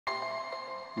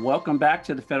Welcome back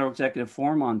to the Federal Executive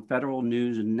Forum on Federal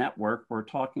News Network. We're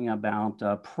talking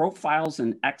about Profiles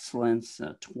in Excellence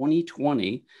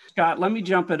 2020. Scott, let me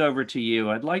jump it over to you.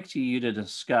 I'd like you to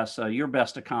discuss your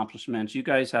best accomplishments. You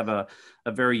guys have a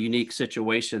very unique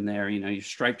situation there. You know, you're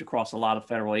striped across a lot of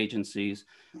federal agencies.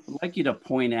 I'd like you to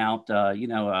point out,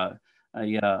 a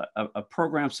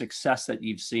program success that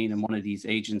you've seen in one of these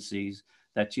agencies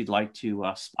that you'd like to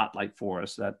spotlight for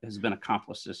us that has been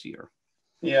accomplished this year.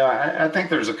 Yeah, I think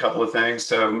there's a couple of things.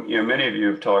 So, many of you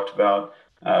have talked about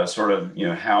how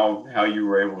you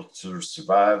were able to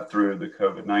survive through the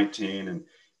COVID-19 and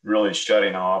really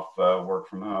shutting off work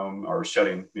from home or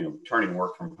turning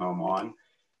work from home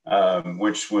on,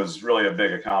 which was really a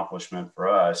big accomplishment for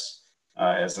us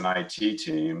as an IT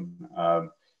team.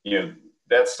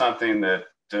 That's something that,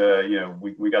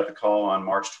 we got the call on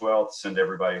March 12th, send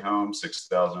everybody home,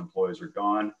 6,000 employees are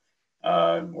gone.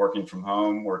 Working from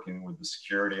home, working with the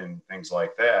security and things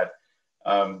like that.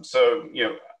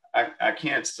 I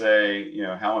can't say,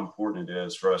 how important it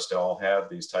is for us to all have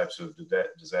these types of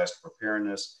disaster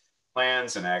preparedness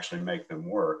plans and actually make them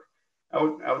work. I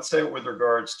would say with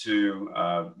regards to,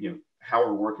 how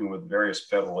we're working with various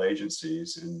federal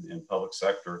agencies and public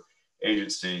sector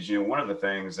agencies, one of the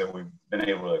things that we've been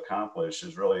able to accomplish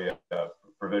is really a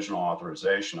provisional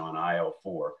authorization on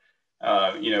IL4.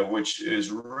 Which is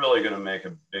really going to make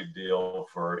a big deal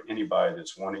for anybody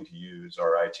that's wanting to use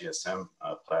our ITSM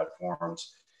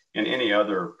platforms and any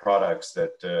other products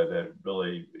that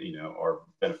really, are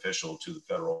beneficial to the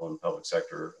federal and public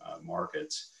sector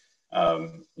markets.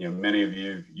 Many of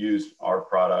you use our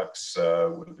products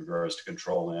with regards to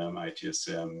Control M,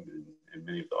 ITSM, and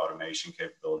many of the automation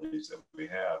capabilities that we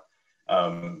have.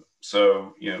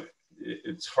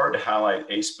 It's hard to highlight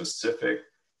a specific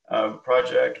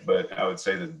project, but I would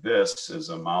say that this is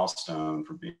a milestone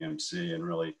for BMC, and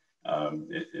really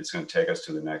it's going to take us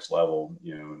to the next level,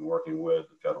 in working with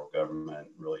the federal government,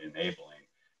 really enabling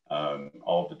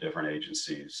all of the different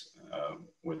agencies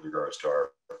with regards to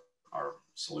our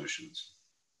solutions.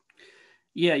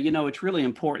 Yeah, it's really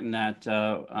important that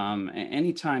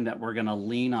anytime that we're going to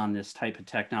lean on this type of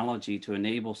technology to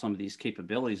enable some of these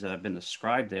capabilities that have been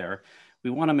described there, we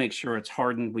want to make sure it's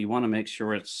hardened. We want to make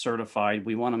sure it's certified.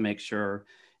 We want to make sure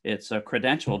it's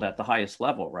credentialed at the highest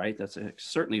level, right? That's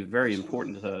certainly very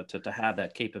important to have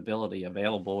that capability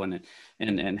available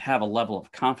and have a level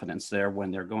of confidence there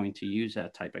when they're going to use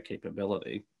that type of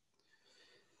capability.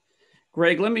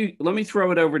 Greg, let me throw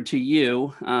it over to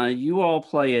you. You all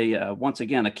play once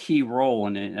again a key role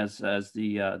in it as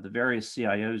the various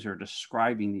CIOs are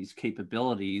describing these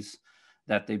capabilities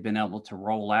that they've been able to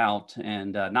roll out,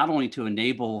 and not only to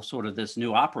enable sort of this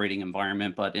new operating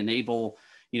environment, but enable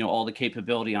all the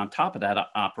capability on top of that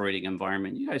operating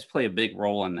environment. You guys play a big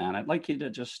role in that. I'd like you to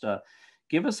just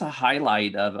give us a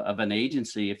highlight of an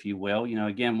agency, if you will.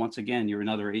 Once again, you're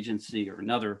another agency or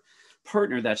another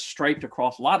partner that's striped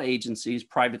across a lot of agencies,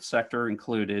 private sector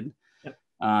included, yep.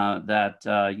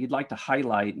 That you'd like to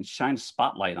highlight and shine a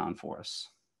spotlight on for us.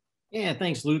 Yeah,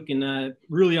 thanks, Luke, and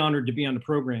really honored to be on the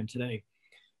program today.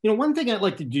 One thing I'd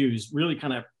like to do is really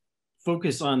kind of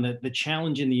focus on the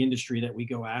challenge in the industry that we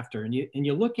go after. And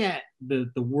you look at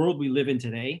the world we live in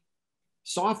today,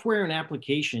 software and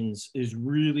applications is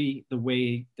really the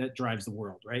way that drives the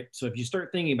world, right? So if you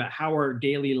start thinking about how our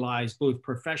daily lives, both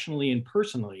professionally and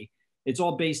personally, it's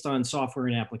all based on software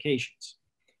and applications.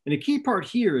 And the key part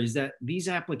here is that these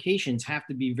applications have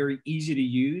to be very easy to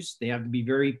use. They have to be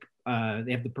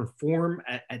they have to perform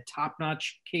at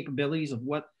top-notch capabilities of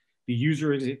what the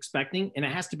user is expecting, and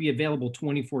it has to be available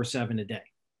 24/7 a day.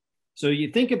 So you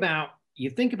think about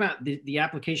the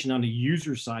application on the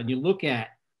user side, and you look at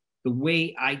the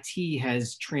way IT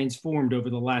has transformed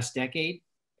over the last decade.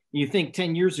 You think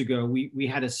 10 years ago, we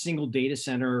had a single data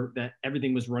center that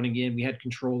everything was running in, we had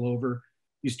control over.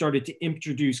 You started to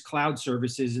introduce cloud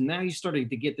services, and now you started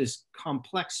to get this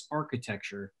complex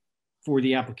architecture for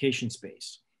the application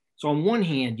space. So on one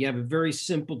hand, you have a very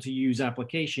simple to use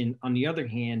application. On the other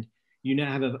hand, you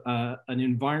now have an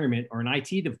environment or an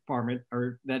IT department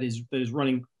that is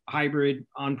running hybrid,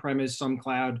 on-premise, some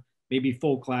cloud, maybe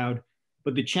full cloud.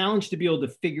 But the challenge to be able to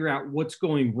figure out what's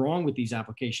going wrong with these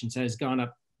applications has gone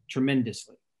up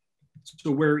tremendously.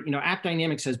 So where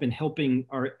AppDynamics has been helping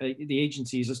the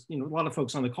agencies, a lot of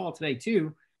folks on the call today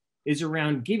too, is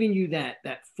around giving you that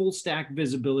full stack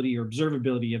visibility or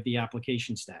observability of the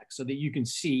application stack so that you can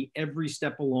see every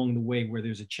step along the way where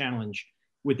there's a challenge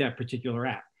with that particular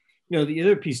app. The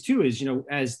other piece too is,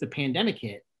 as the pandemic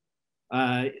hit,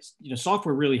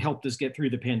 software really helped us get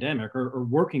through the pandemic or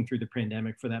working through the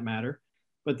pandemic for that matter.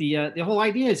 But the whole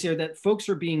idea is here that folks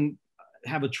are being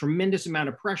have a tremendous amount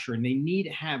of pressure, and they need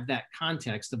to have that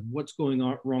context of what's going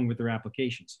on wrong with their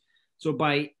applications. So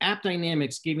by App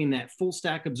Dynamics giving that full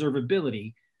stack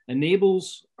observability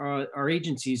enables our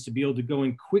agencies to be able to go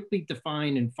and quickly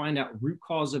define and find out root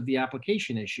cause of the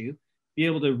application issue, be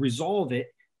able to resolve it,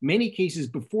 many cases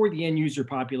before the end user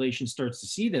population starts to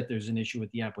see that there's an issue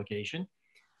with the application.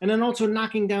 And then also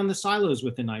knocking down the silos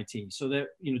within IT, so that,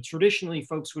 you know, traditionally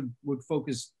folks would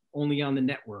focus only on the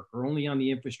network or only on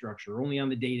the infrastructure or only on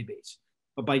the database.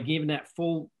 But by giving that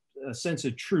full sense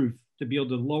of truth to be able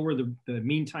to lower the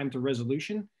mean time to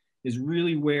resolution is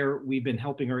really where we've been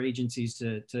helping our agencies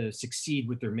to succeed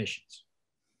with their missions.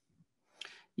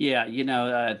 Yeah, you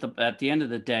know, at the end of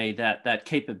the day, that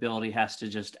capability has to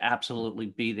just absolutely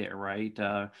be there, right?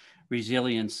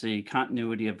 Resiliency,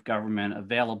 continuity of government,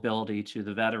 availability to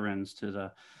the veterans, to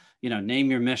the, you know, name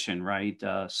your mission, right?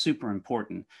 Super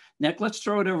important. Nick, let's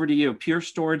throw it over to you. Pure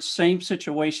Storage, same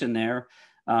situation there.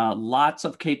 Lots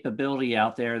of capability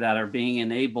out there that are being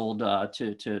enabled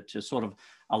to sort of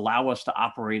allow us to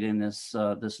operate in this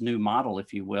this new model,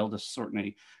 if you will, this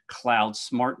certainly cloud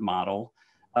smart model.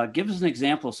 Give us an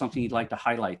example of something you'd like to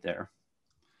highlight there.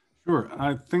 Sure.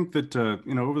 I think that,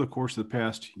 you know, over the course of the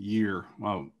past year,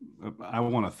 I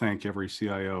want to thank every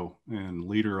CIO and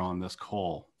leader on this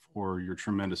call for your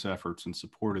tremendous efforts in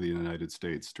support of the United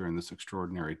States during this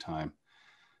extraordinary time.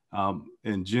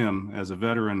 And Jim, as a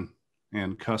veteran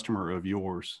and customer of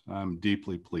yours, I'm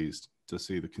deeply pleased to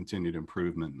see the continued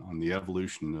improvement on the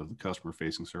evolution of the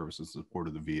customer-facing services in support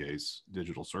of the VA's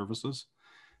digital services.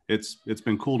 It's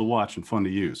been cool to watch and fun to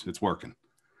use. It's working.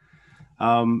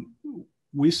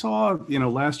 We saw, you know,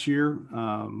 last year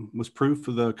was proof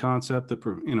of the concept that,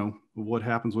 you know, what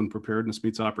happens when preparedness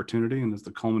meets opportunity, and is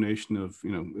the culmination of,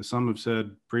 you know, as some have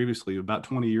said previously, about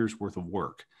 20 years worth of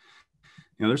work.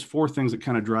 You know, there's 4 things that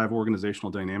kind of drive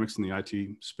organizational dynamics in the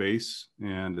IT space,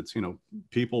 and it's, you know,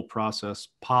 people, process,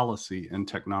 policy, and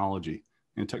technology.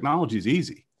 And technology is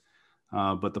easy.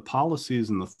 But the policies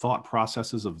and the thought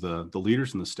processes of the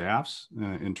leaders and the staffs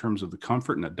in terms of the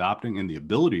comfort in adopting and the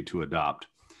ability to adopt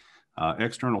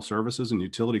external services and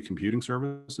utility computing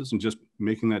services, and just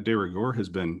making that de rigueur has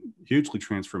been hugely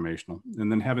transformational.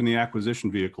 And then having the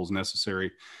acquisition vehicles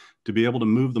necessary to be able to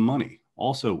move the money,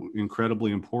 also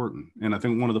incredibly important. And I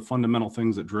think one of the fundamental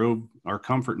things that drove our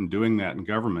comfort in doing that in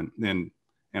government,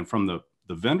 and from the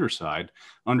vendor side,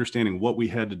 understanding what we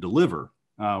had to deliver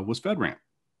was FedRAMP.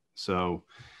 So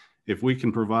if we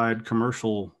can provide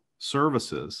commercial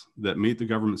services that meet the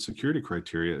government security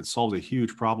criteria, it solves a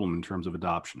huge problem in terms of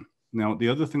adoption. Now, the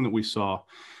other thing that we saw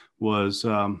was,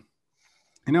 you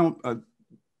know,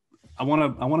 I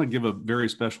want to give a very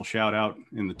special shout out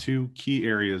in the 2 key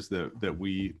areas that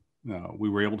we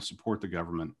were able to support the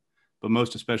government, but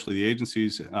most especially the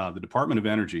agencies. The Department of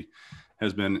Energy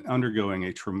has been undergoing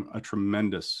a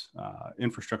tremendous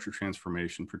infrastructure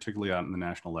transformation, particularly out in the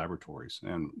national laboratories.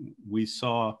 And we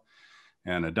saw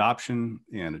an adoption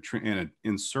and an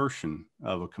insertion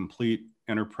of a complete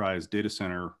enterprise data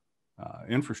center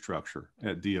infrastructure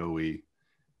at DOE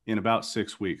in about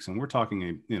 6 weeks. And we're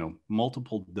talking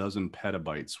multiple dozen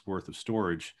petabytes worth of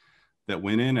storage that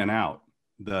went in and out,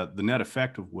 the net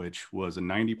effect of which was a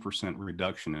 90%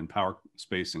 reduction in power,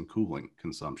 space, and cooling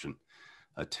consumption,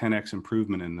 a 10x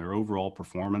improvement in their overall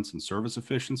performance and service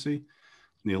efficiency,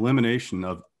 and the elimination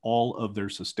of all of their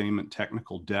sustainment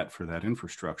technical debt for that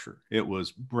infrastructure. It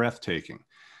was breathtaking.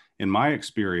 In my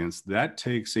experience, that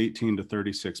takes 18 to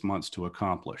 36 months to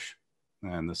accomplish.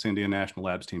 And the Sandia National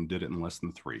Labs team did it in less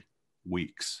than 3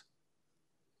 weeks.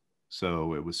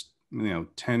 So it was,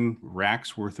 10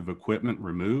 racks worth of equipment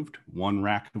removed, 1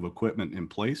 rack of equipment in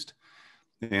place,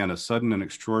 and a sudden and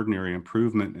extraordinary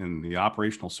improvement in the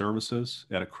operational services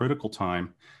at a critical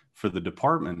time for the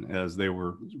department, as they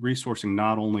were resourcing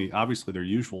not only obviously their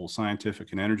usual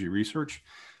scientific and energy research,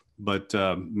 but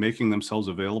making themselves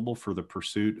available for the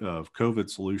pursuit of COVID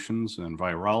solutions and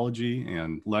virology,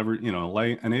 and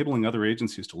enabling other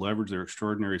agencies to leverage their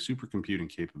extraordinary supercomputing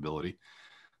capability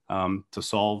to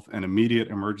solve an immediate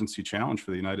emergency challenge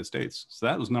for the United States. So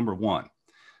that was number 1.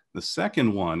 The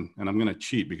second one, and I'm going to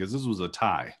cheat because this was a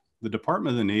tie. The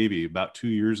Department of the Navy about 2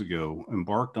 years ago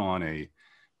embarked on a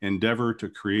endeavor to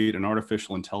create an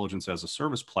artificial intelligence as a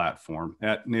service platform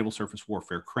at Naval Surface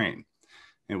Warfare Crane.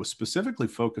 It was specifically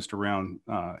focused around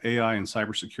AI and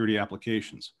cybersecurity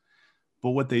applications. But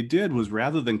what they did was,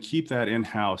 rather than keep that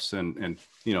in-house and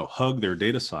hug their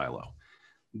data silo,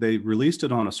 they released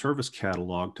it on a service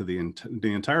catalog to the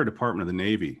entire Department of the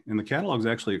Navy. And the catalog is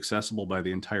actually accessible by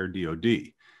the entire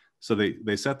DoD. So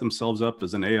they set themselves up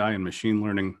as an AI and machine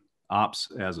learning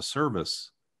ops as a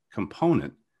service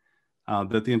component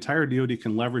that the entire DoD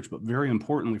can leverage, but very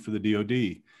importantly for the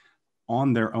DoD,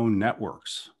 on their own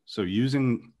networks. So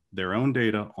using their own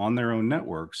data on their own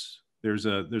networks, there's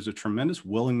a tremendous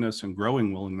willingness and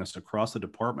growing willingness across the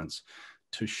departments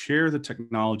to share the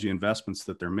technology investments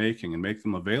that they're making and make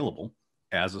them available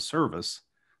as a service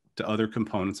to other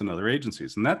components and other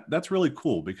agencies. And that's really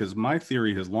cool, because my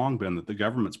theory has long been that the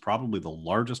government's probably the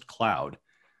largest cloud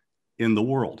in the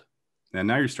world. And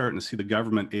now you're starting to see the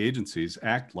government agencies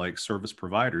act like service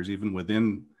providers, even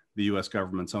within the US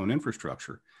government's own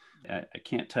infrastructure. I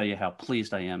can't tell you how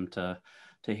pleased I am to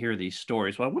hear these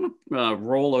stories. Well, I want to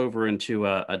roll over into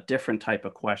a different type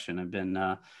of question. I've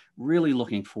been really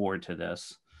looking forward to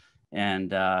this.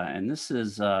 And this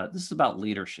is about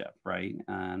leadership, right?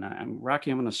 And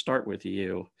Rocky, I'm going to start with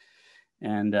you.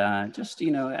 And just,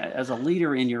 as a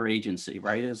leader in your agency,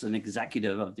 right, as an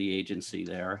executive of the agency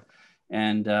there,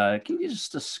 and can you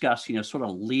just discuss, sort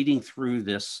of leading through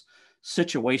this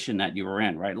situation that you were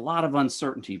in, right? A lot of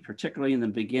uncertainty, particularly in the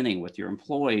beginning with your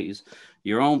employees,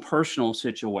 your own personal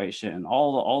situation,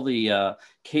 all the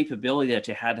capability that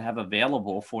you had to have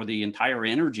available for the entire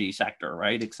energy sector,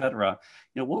 right, et cetera.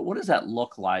 What does that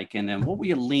look like? And then what were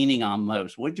you leaning on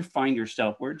most? What did you find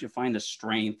yourself? Where did you find the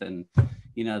strength and,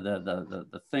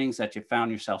 the things that you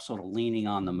found yourself sort of leaning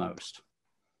on the most?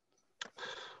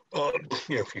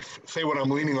 If you say what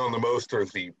I'm leaning on the most,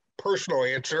 there's the personal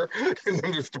answer and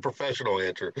then there's the professional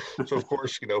answer. So of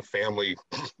course, family,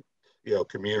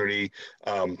 community,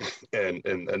 and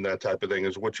that type of thing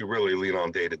is what you really lean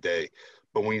on day to day.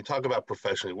 But when you talk about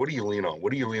professionally, what do you lean on?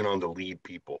 What do you lean on to lead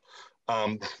people?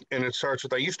 And it starts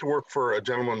with, I used to work for a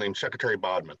gentleman named Secretary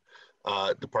Bodman,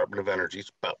 Department of Energy.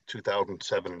 It's about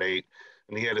 2007 and 8,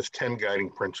 and he had his 10 guiding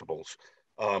principles.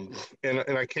 And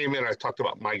I came in, I talked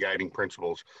about my guiding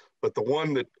principles, but the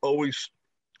one that always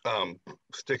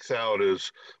sticks out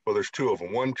is, well, there's two of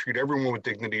them. One, treat everyone with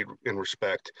dignity and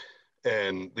respect.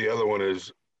 And the other one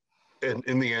is, and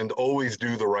in the end, always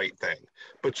do the right thing.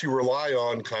 But you rely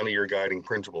on kind of your guiding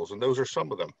principles. And those are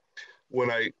some of them. When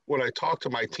I talk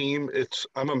to my team,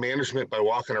 I'm a management by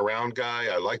walking around guy.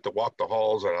 I like to walk the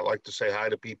halls and I like to say hi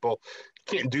to people.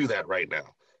 Can't do that right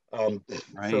now.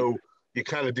 Right. So you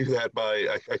kind of do that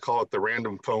by, I call it the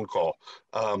random phone call,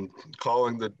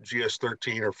 calling the GS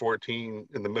 13 or 14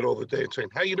 in the middle of the day and saying,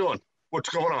 how you doing? What's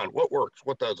going on? What works?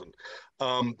 What doesn't?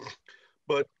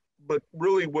 But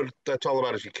really what that's all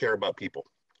about is you care about people,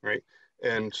 right?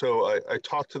 And so I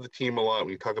talk to the team a lot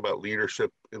when you talk about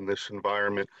leadership in this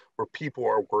environment where people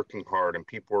are working hard and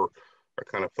people are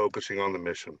kind of focusing on the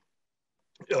mission.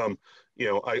 I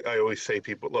always say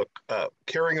people, look,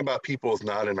 caring about people is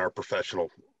not in our professional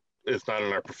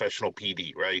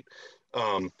PD, right?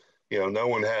 No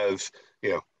one has,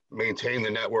 maintain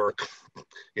the network,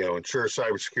 ensure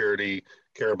cybersecurity,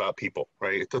 care about people,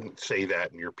 right? It doesn't say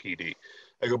that in your PD.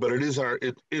 I go, but it is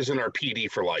in our PD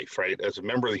for life, right? As a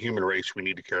member of the human race, we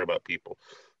need to care about people.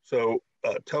 So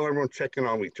tell everyone, check in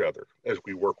on each other as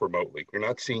we work remotely. You're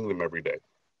not seeing them every day.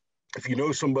 If you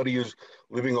know somebody is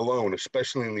living alone,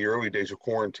 especially in the early days of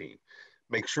quarantine,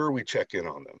 make sure we check in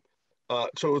on them.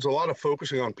 So it's a lot of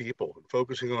focusing on people,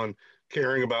 focusing on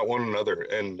caring about one another.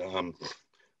 And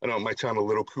I know it might sound a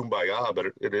little kumbaya, but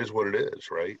it is what it is,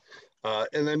 right?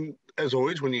 And then, as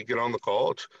always, when you get on the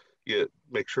call, you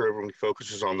make sure everyone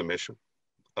focuses on the mission.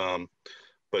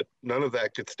 But none of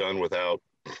that gets done without,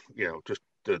 just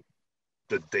the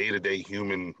day-to-day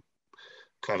human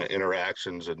kind of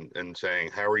interactions and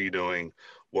saying, how are you doing?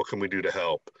 What can we do to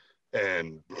help?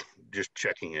 And just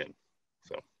checking in.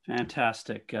 So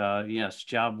fantastic. Yes,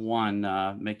 job one,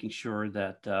 making sure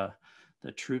that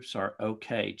the troops are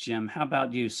okay. Jim, how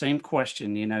about you? Same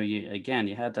question.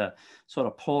 You had to sort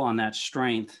of pull on that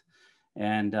strength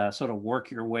and sort of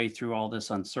work your way through all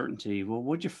this uncertainty. Well,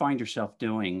 what'd you find yourself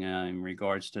doing in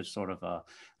regards to sort of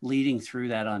leading through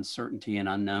that uncertainty and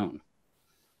unknown?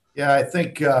 Yeah, I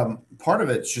think part of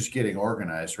it's just getting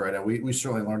organized, right? We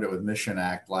certainly learned it with Mission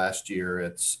Act last year.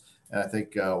 And I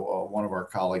think one of our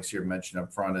colleagues here mentioned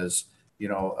up front is,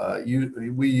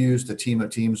 we used a team of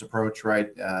teams approach,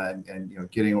 right?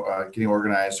 And getting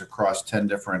organized across 10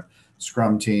 different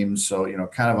Scrum teams. So,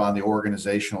 kind of on the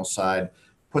organizational side,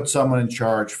 put someone in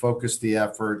charge, focus the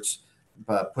efforts,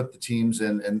 but put the teams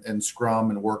in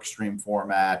Scrum and work stream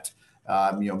format,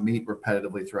 meet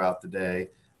repetitively throughout the day.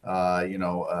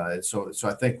 So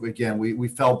I think, again, we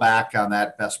fell back on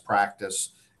that best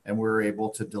practice and we were able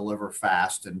to deliver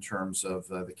fast in terms of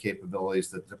the capabilities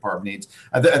that the department needs.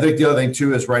 I think the other thing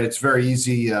too is, right, it's very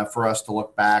easy for us to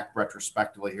look back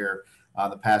retrospectively here on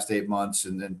the past 8 months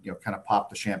and then, kind of pop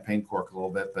the champagne cork a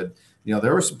little bit. But,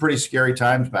 there were some pretty scary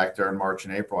times back there in March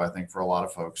and April, I think, for a lot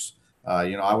of folks.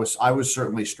 I was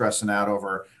certainly stressing out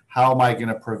over how am I going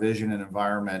to provision an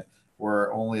environment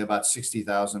where only about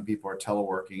 60,000 people are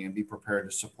teleworking and be prepared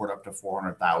to support up to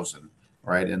 400,000,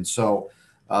 right? And so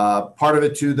part of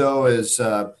it too, though, is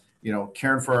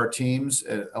caring for our teams.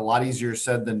 A lot easier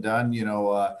said than done.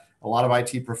 A lot of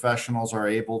IT professionals are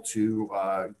able to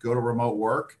go to remote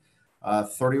work.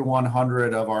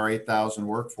 3,100 of our 8,000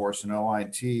 workforce in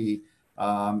OIT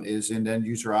is in end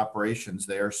user operations.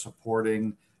 They are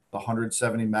supporting the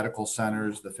 170 medical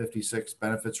centers, the 56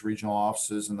 benefits regional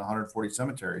offices, and the 140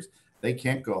 cemeteries. They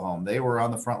can't go home. They were on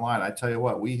the front line. I tell you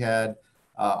what, we had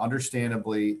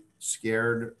understandably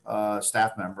scared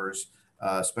staff members,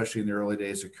 especially in the early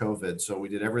days of COVID. So we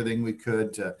did everything we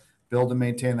could to build and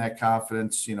maintain that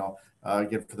confidence.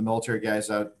 Again, for the military guys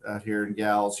out here and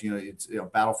gals, it's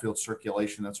battlefield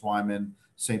circulation. That's why I'm in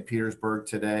St. Petersburg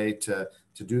today to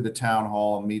do the town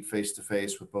hall and meet face to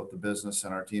face with both the business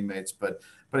and our teammates. But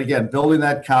again, building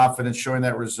that confidence, showing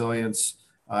that resilience,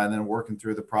 and then working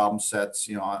through the problem sets,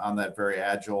 on that very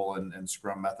agile and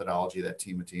Scrum methodology, that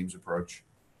team of teams approach.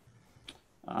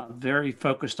 Very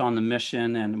focused on the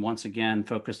mission, and once again,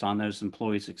 focused on those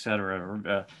employees, et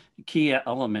cetera. Key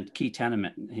element, key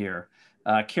tenement here.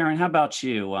 Karen, how about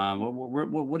you?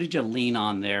 What did you lean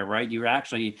on there, right? You're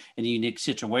actually in a unique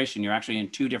situation. You're actually in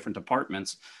two different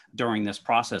departments during this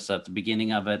process at the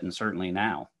beginning of it and certainly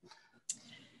now.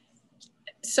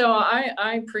 So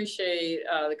I appreciate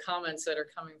the comments that are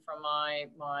coming from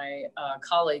my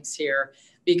colleagues here,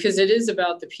 because it is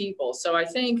about the people. So I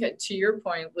think, to your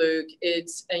point, Luke,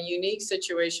 it's a unique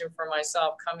situation for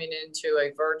myself coming into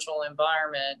a virtual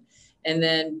environment and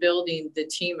then building the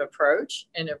team approach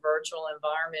in a virtual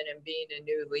environment and being a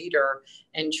new leader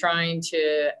and trying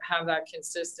to have that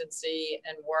consistency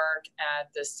and work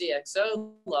at the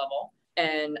CXO level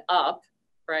and up,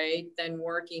 right? Then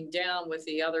working down with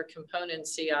the other component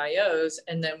CIOs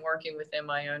and then working within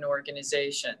my own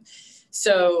organization.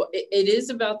 So it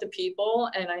is about the people.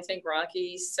 And I think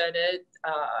Rocky said it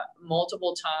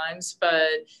multiple times,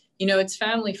 but it's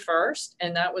family first.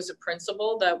 And that was a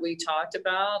principle that we talked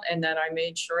about and that I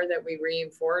made sure that we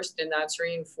reinforced, and that's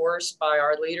reinforced by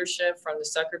our leadership from the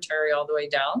secretary all the way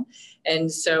down.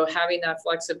 And so having that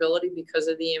flexibility because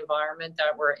of the environment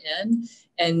that we're in,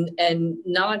 and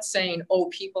not saying, oh,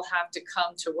 people have to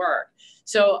come to work.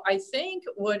 So I think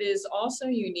what is also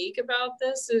unique about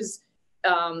this is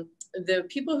the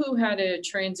people who had a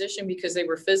transition because they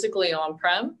were physically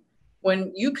on-prem.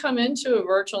 When you come into a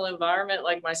virtual environment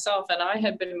like myself, and I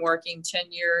had been working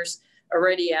 10 years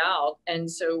already out,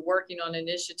 and so working on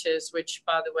initiatives, which,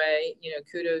 by the way,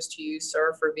 kudos to you,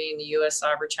 sir, for being the U.S.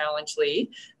 Cyber Challenge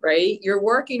lead, right? You're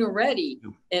working already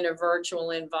in a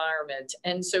virtual environment.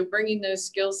 And so bringing those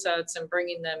skill sets and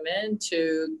bringing them in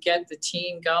to get the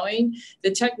team going,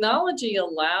 the technology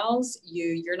allows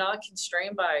you're not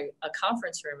constrained by a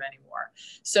conference room anymore.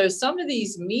 So some of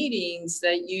these meetings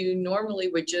that you normally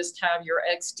would just have your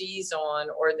XDs on,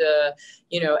 or the,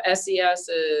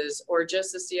 SESs, or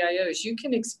just the CIOs, you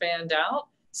can expand out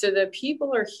so that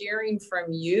people are hearing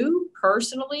from you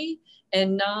personally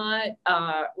and not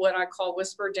what I call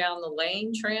whisper down the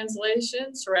lane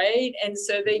translations, right? And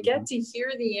so they get to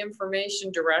hear the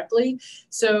information directly.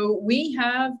 So we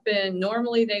have been,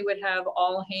 normally they would have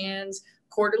all hands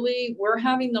quarterly. We're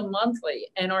having them monthly,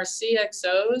 and our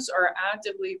CXOs are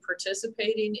actively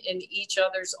participating in each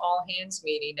other's all hands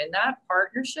meeting. And that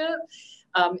partnership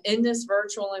in this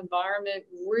virtual environment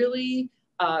really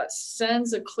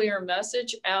sends a clear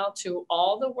message out to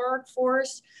all the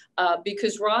workforce,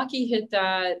 because Rocky hit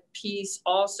that piece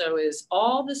also, is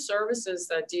all the services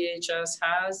that DHS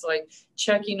has, like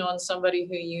checking on somebody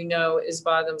who is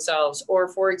by themselves. Or,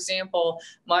 for example,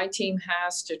 my team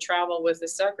has to travel with the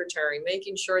secretary,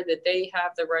 making sure that they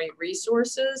have the right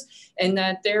resources and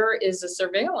that there is a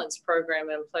surveillance program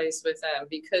in place with them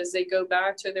because they go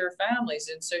back to their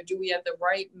families. And so do we have the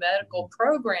right medical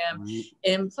program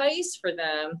in place for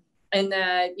them? And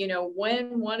that,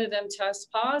 when one of them tests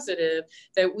positive,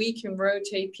 that we can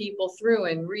rotate people through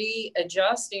and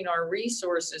readjusting our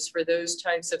resources for those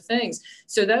types of things.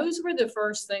 So those were the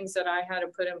first things that I had to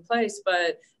put in place.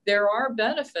 But there are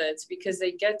benefits because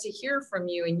they get to hear from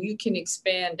you and you can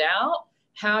expand out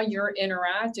how you're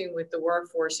interacting with the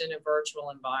workforce in a virtual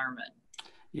environment.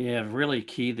 Yeah, really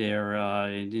key there. I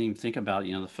didn't even think about,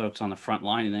 the folks on the front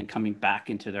line and then coming back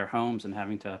into their homes and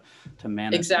having to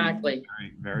manage. Exactly.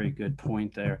 Very, very good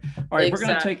point there. All right,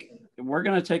 exactly. We're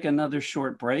going to take another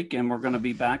short break, and we're going to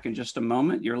be back in just a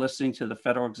moment. You're listening to the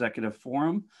Federal Executive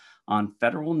Forum on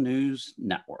Federal News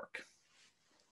Network.